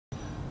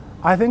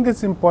I think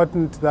it's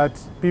important that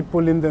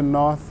people in the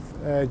North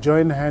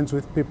join hands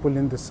with people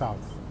in the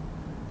South,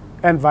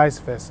 and vice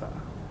versa,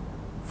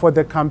 for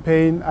the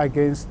campaign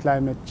against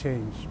climate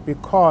change.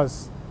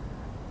 Because,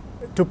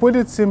 to put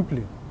it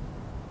simply,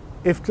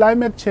 if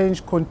climate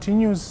change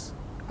continues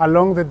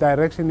along the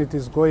direction it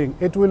is going,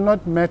 it will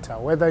not matter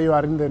whether you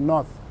are in the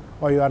North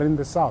or you are in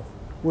the South.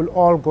 We'll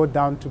all go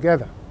down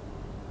together.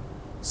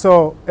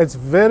 So it's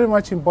very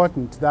much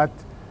important that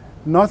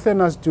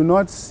Northerners do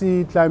not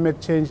see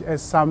climate change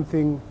as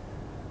something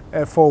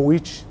for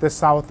which the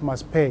South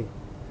must pay.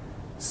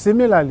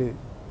 Similarly,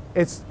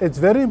 it's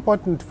very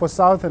important for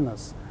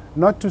Southerners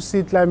not to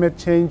see climate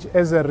change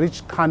as a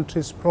rich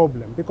country's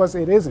problem, because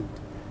it isn't.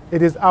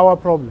 It is our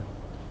problem.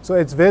 So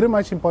it's very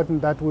much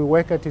important that we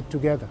work at it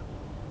together.